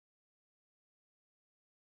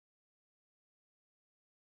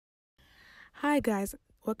Hi guys,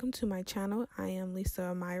 welcome to my channel. I am Lisa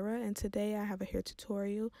Amira and today I have a hair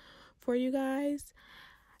tutorial for you guys.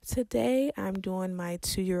 Today I'm doing my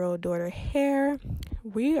 2-year-old daughter hair.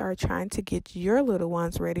 We are trying to get your little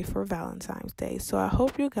ones ready for Valentine's Day. So I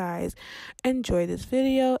hope you guys enjoy this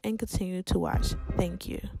video and continue to watch. Thank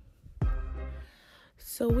you.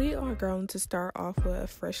 So we are going to start off with a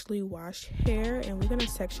freshly washed hair and we're going to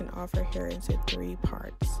section off her hair into 3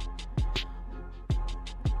 parts.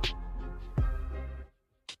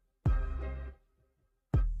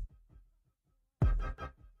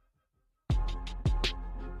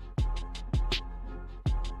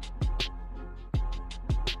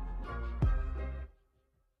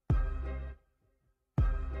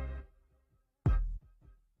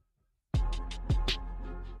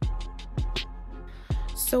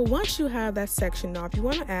 So once you have that section off, you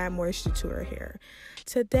want to add moisture to her hair.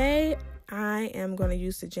 Today, I am going to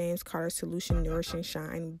use the James Carter Solution Nourishing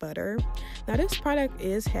Shine Butter. Now this product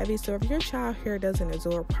is heavy, so if your child hair doesn't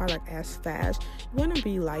absorb product as fast, you want to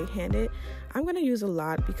be light-handed. I'm going to use a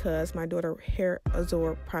lot because my daughter's hair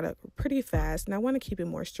absorbs product pretty fast and I want to keep it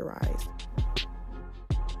moisturized.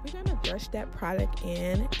 We're going to brush that product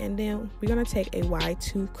in and then we're going to take a wide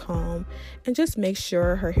tooth comb and just make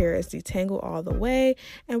sure her hair is detangled all the way,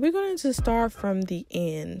 and we're going to start from the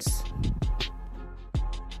ends.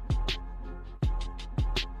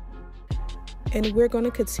 And we're going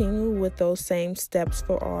to continue with those same steps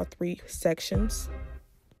for all 3 sections.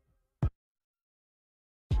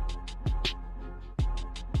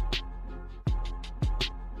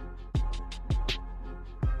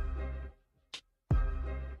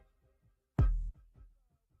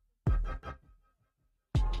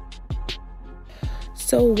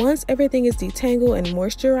 So once everything is detangled and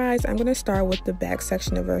moisturized, I'm going to start with the back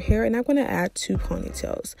section of her hair and I'm going to add 2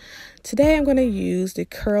 ponytails. Today I'm going to use the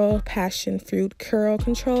Curl Passion Fruit Curl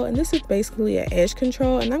Control, and this is basically an edge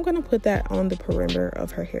control, and I'm going to put that on the perimeter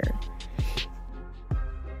of her hair.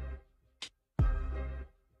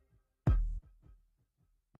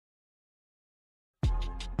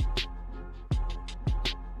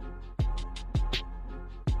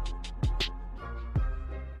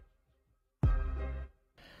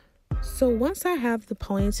 So once I have the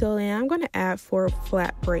ponytail in, I'm going to add 4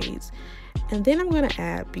 flat braids. And then I'm going to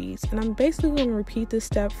add beads. And I'm basically going to repeat this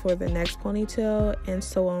step for the next ponytail and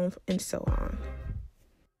so on and so on.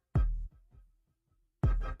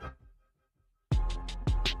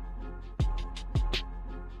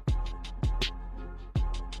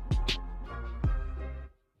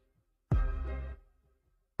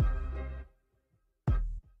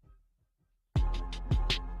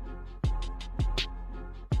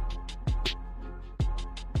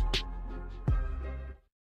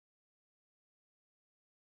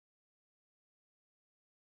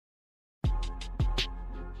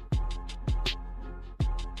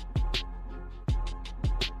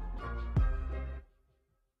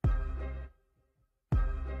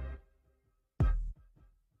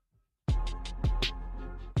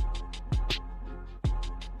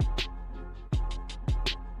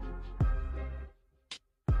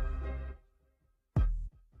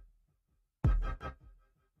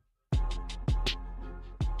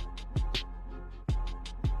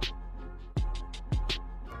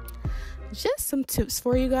 Just some tips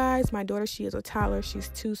for you guys. My daughter, she is a toddler. She's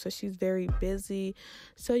 2, so she's very busy.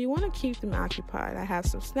 So you want to keep them occupied. I have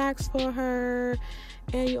some snacks for her.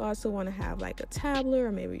 And you also want to have like a tablet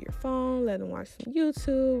or maybe your phone. Let them watch some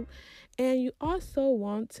YouTube. And you also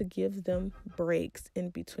want to give them breaks in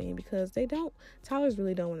between because toddlers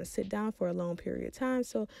really don't want to sit down for a long period of time.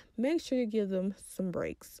 So make sure you give them some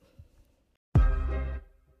breaks.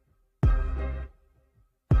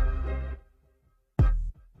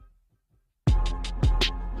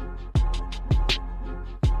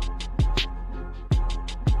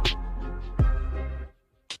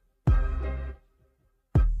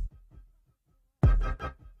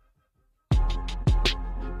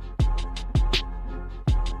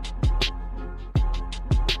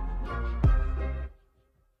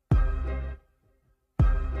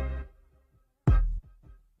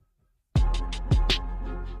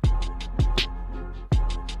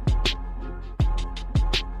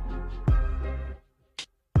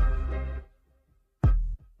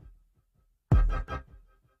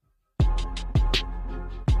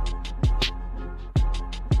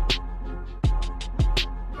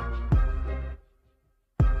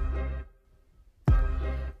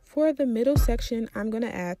 For the middle section, I'm going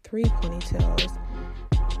to add 3 ponytails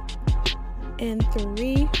and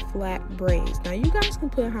 3 flat braids. Now you guys can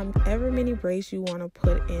put however many braids you want to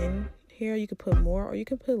put in hair. You can put more or you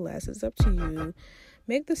can put less. It's up to you.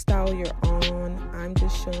 Make the style your own. I'm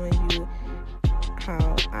just showing you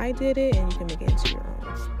how I did it, and you can make it into your own.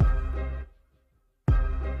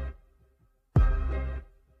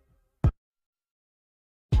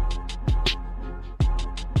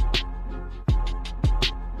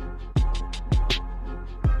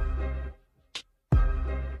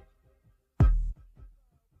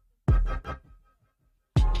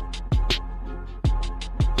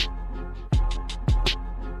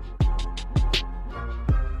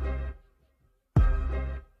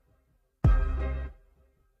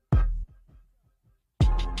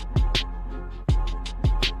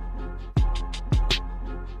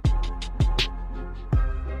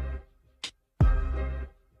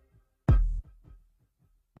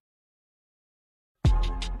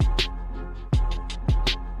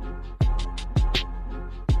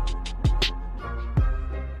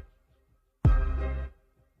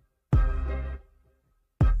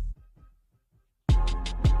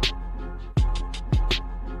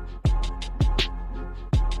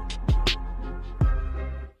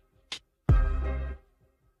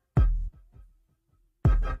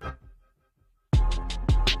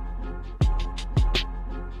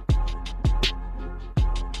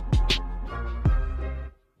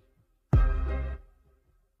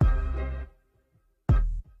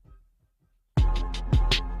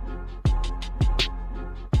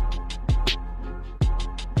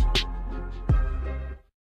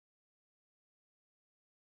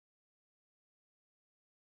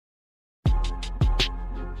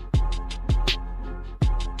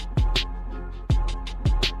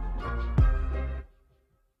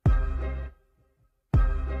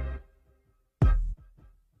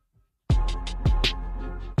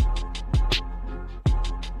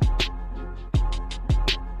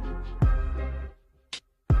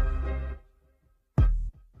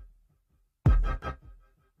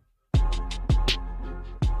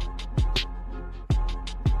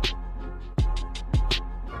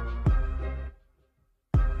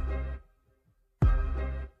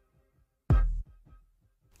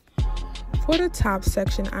 For the top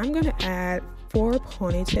section, I'm going to add 4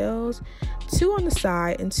 ponytails, 2 on the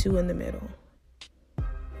side and 2 in the middle.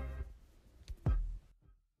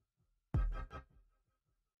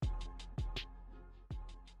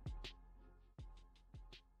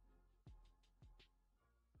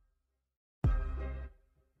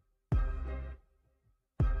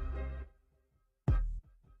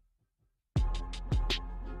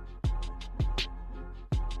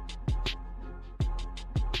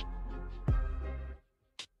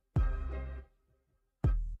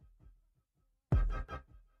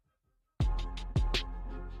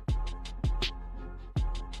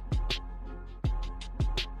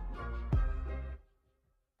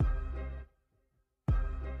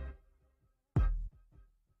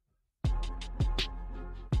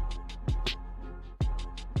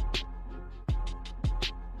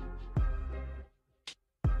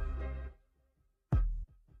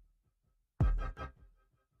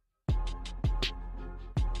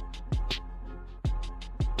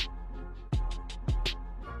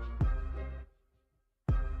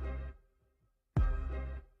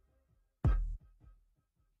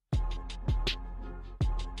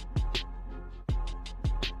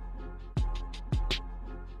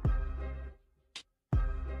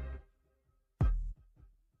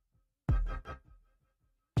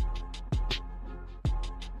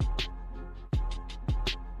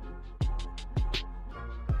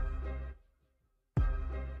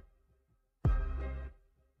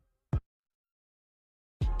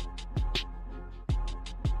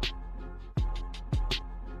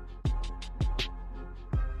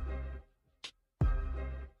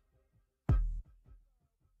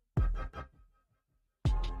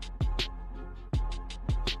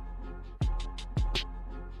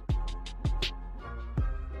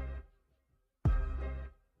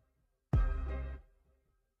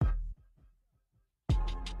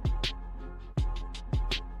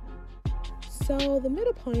 So the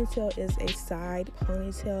middle ponytail is a side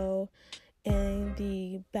ponytail, and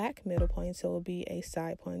the back middle ponytail will be a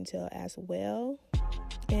side ponytail as well.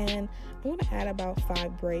 And I'm going to add about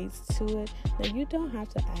 5 braids to it. Now you don't have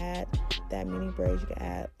to add that many braids. You can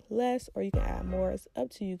add less or you can add more. It's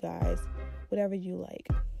up to you guys, whatever you like.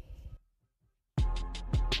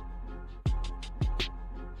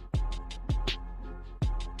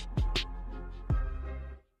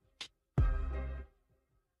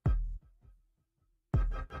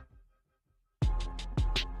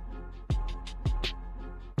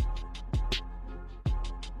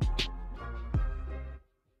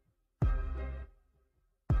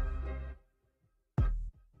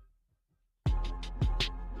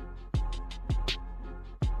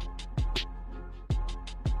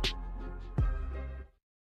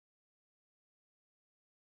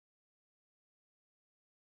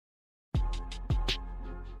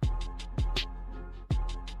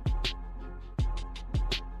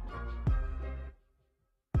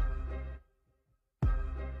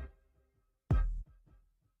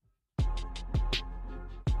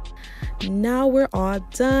 Now we're all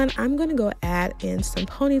done. I'm gonna go add in some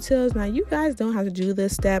ponytails. Now you guys don't have to do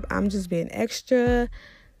this step. I'm just being extra.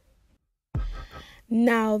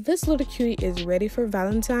 Now this little cutie is ready for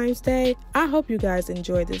Valentine's Day. I hope you guys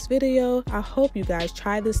enjoyed this video. I hope you guys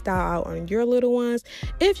try this style out on your little ones.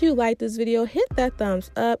 If you like this video, hit that thumbs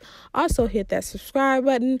up. Also hit that subscribe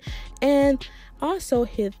button and also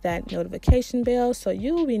hit that notification bell so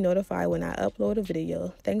you will be notified when I upload a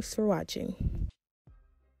video. Thanks for watching.